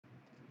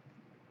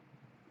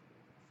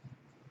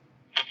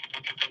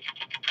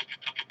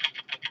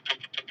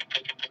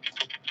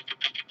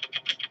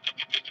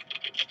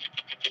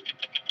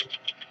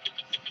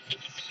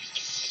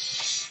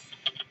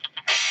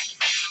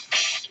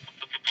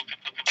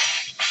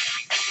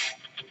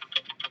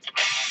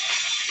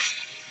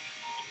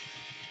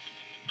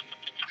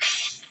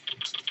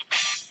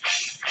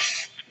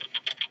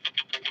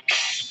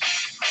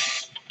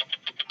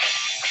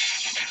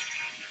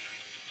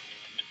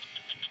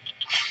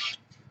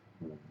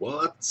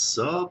What's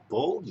up,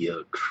 all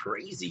you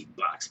crazy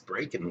box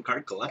breaking,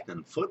 card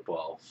collecting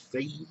football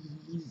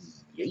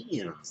fans?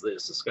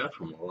 This is Scott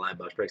from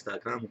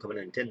LiveBoxBreaks.com coming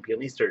in 10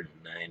 p.m. Eastern,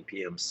 9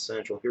 p.m.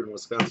 Central here in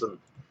Wisconsin.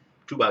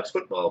 Two-box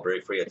football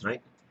break for you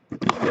tonight.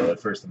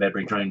 First, the bad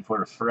break drawing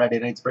for Friday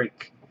night's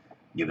break.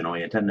 Giving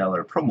away a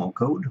 $10 promo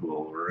code.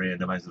 We'll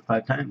randomize it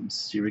 5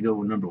 times. Here we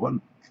go. Number 1,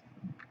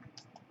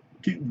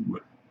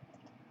 2,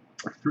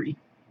 3,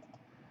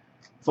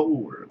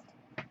 4.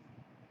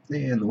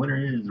 And the winner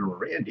is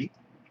Randy.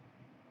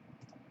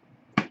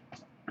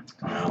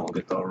 Now we'll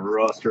get the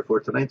roster for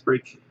tonight's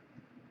break.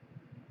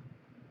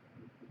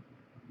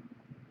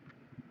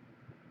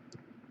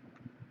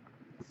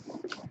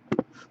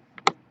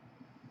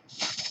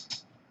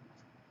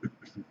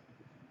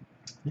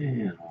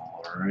 And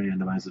we'll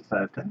randomize it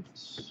 5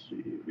 times.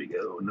 Here we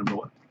go. Number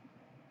 1,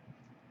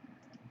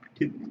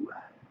 2,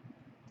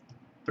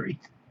 3,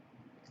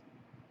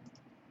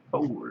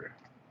 4,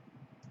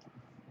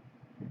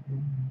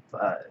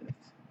 5.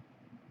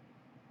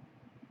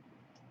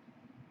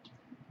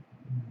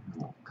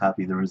 We'll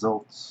copy the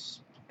results,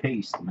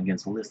 paste them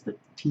against a list of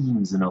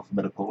teams in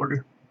alphabetical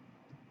order.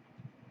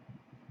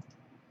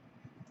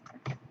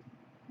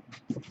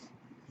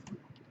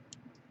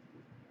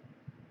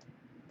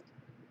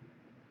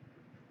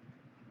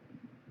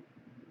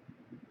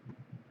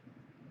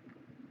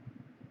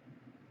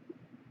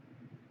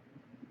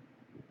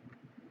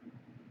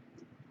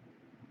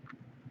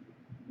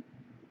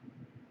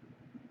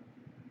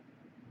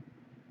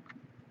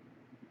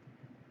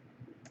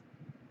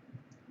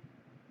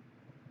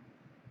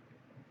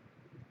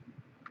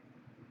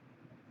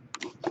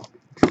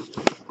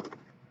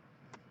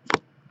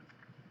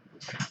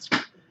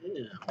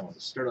 Yeah, we'll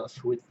start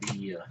off with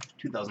the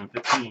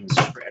 2015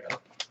 spread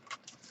up.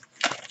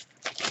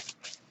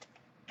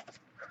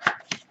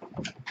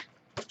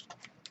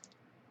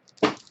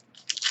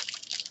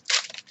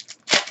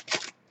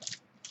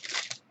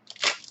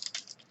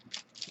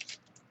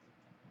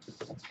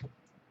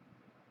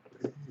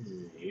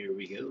 Here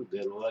we go.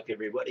 Good luck,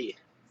 everybody.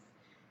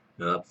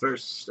 Up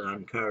first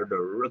on card, a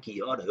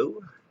rookie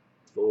auto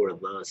for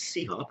the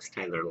Seahawks,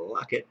 Tyler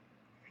Lockett.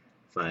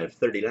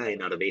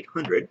 539 out of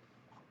 800.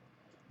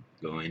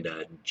 Going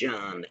to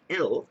John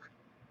L.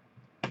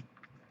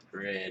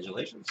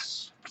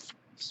 Congratulations,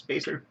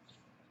 Spacer.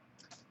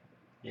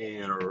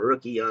 And a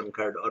rookie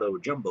on-card auto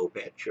jumbo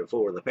patch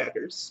for the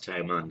Packers,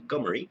 Ty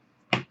Montgomery.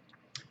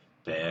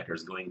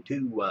 Packers going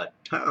to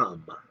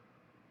Tom.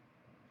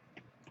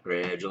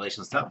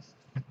 Congratulations, Tom.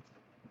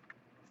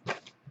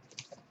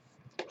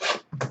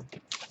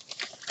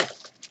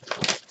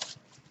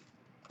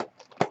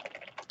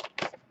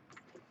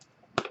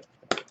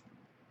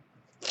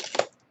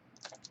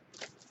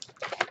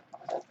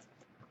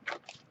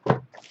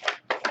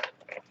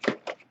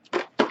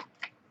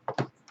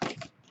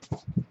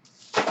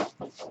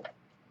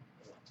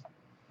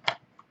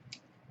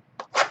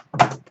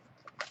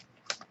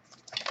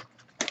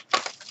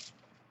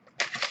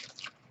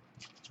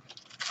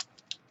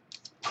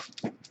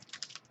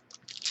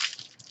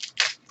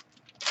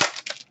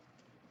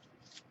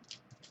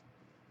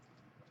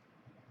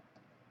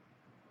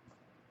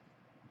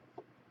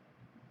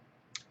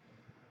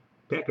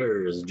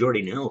 Packers,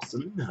 Jordy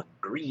Nelson,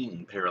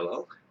 green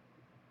parallel.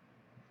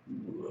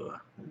 Ooh,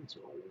 that's a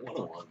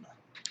 101.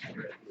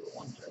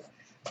 One touch.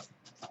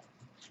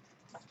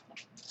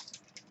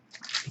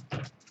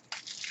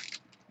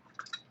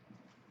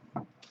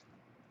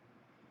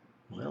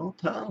 Well,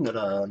 Tom, got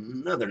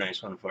another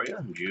nice one for you.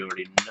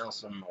 Jordy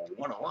Nelson,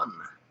 101.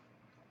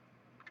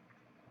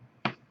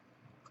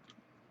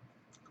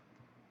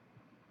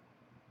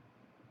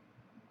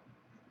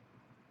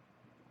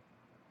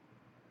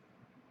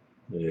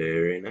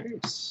 Very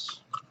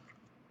nice.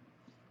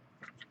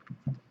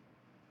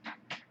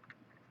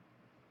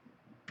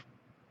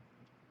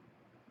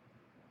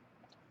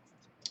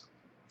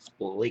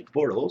 Blake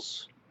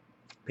Bortles,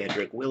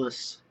 Patrick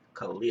Willis,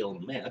 Khalil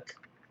Mack.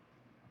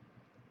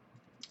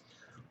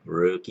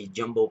 Rookie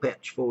jumbo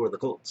patch for the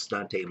Colts,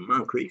 Donte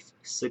Moncrief,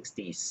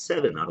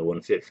 67 out of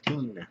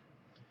 115.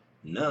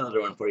 Another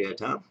one for you,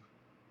 Tom.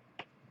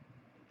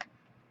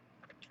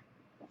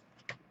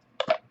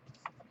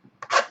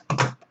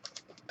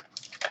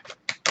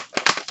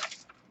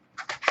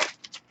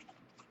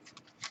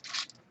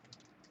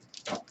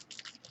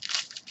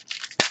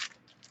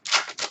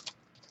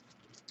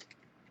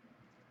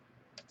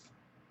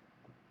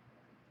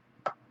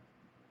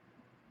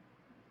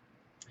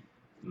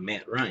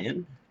 Matt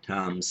Ryan,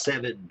 Tom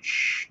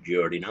Savage,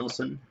 Jordy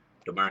Nelson,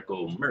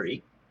 DeMarco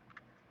Murray.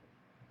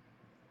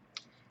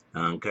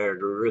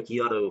 On-card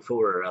rookie auto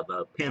for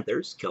the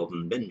Panthers,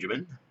 Kelvin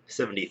Benjamin,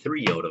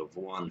 73 out of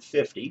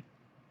 150.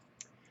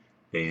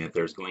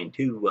 Panthers going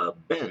to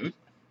Ben.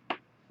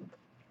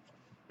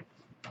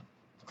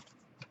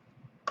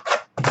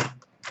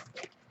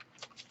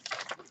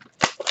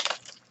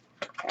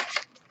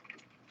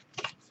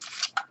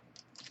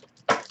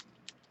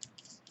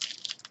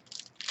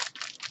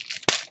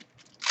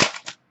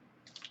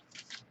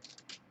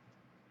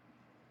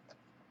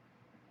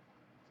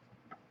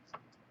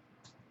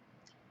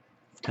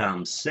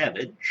 Tom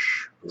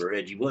Savage,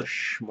 Reggie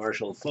Bush,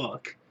 Marshall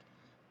Faulk,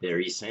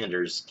 Barry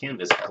Sanders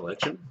Canvas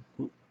Collection.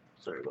 Ooh,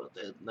 sorry about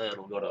that.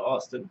 That'll go to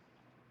Austin.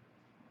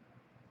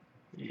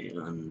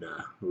 And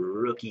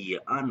rookie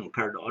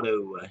on-card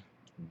auto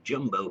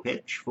jumbo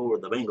pitch for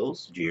the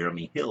Bengals,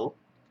 Jeremy Hill.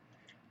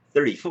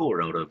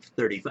 34 out of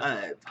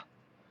 35.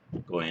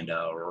 Going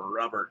to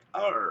Robert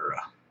R.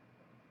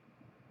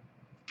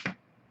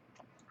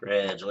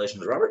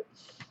 Congratulations, Robert.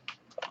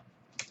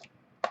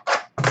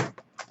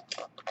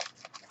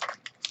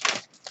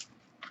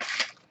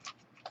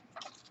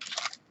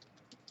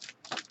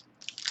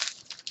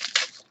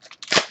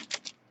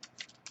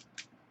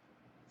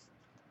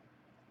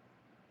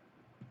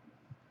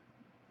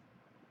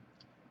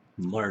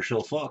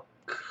 Marshall Faulk,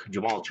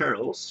 Jamal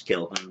Charles,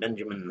 Kelvin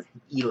Benjamin,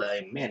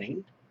 Eli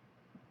Manning.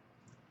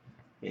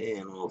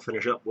 And we'll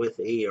finish up with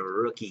a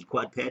rookie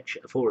quad patch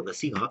for the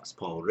Seahawks,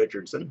 Paul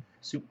Richardson.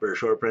 Super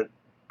short print,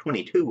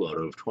 22 out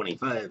of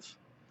 25.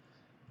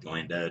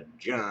 Going to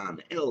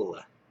John L.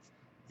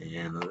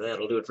 And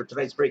that'll do it for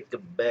tonight's break.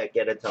 Back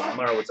at it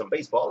tomorrow with some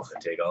baseball.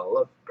 Take a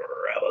look,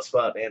 grab a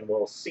spot, and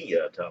we'll see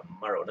you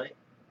tomorrow night.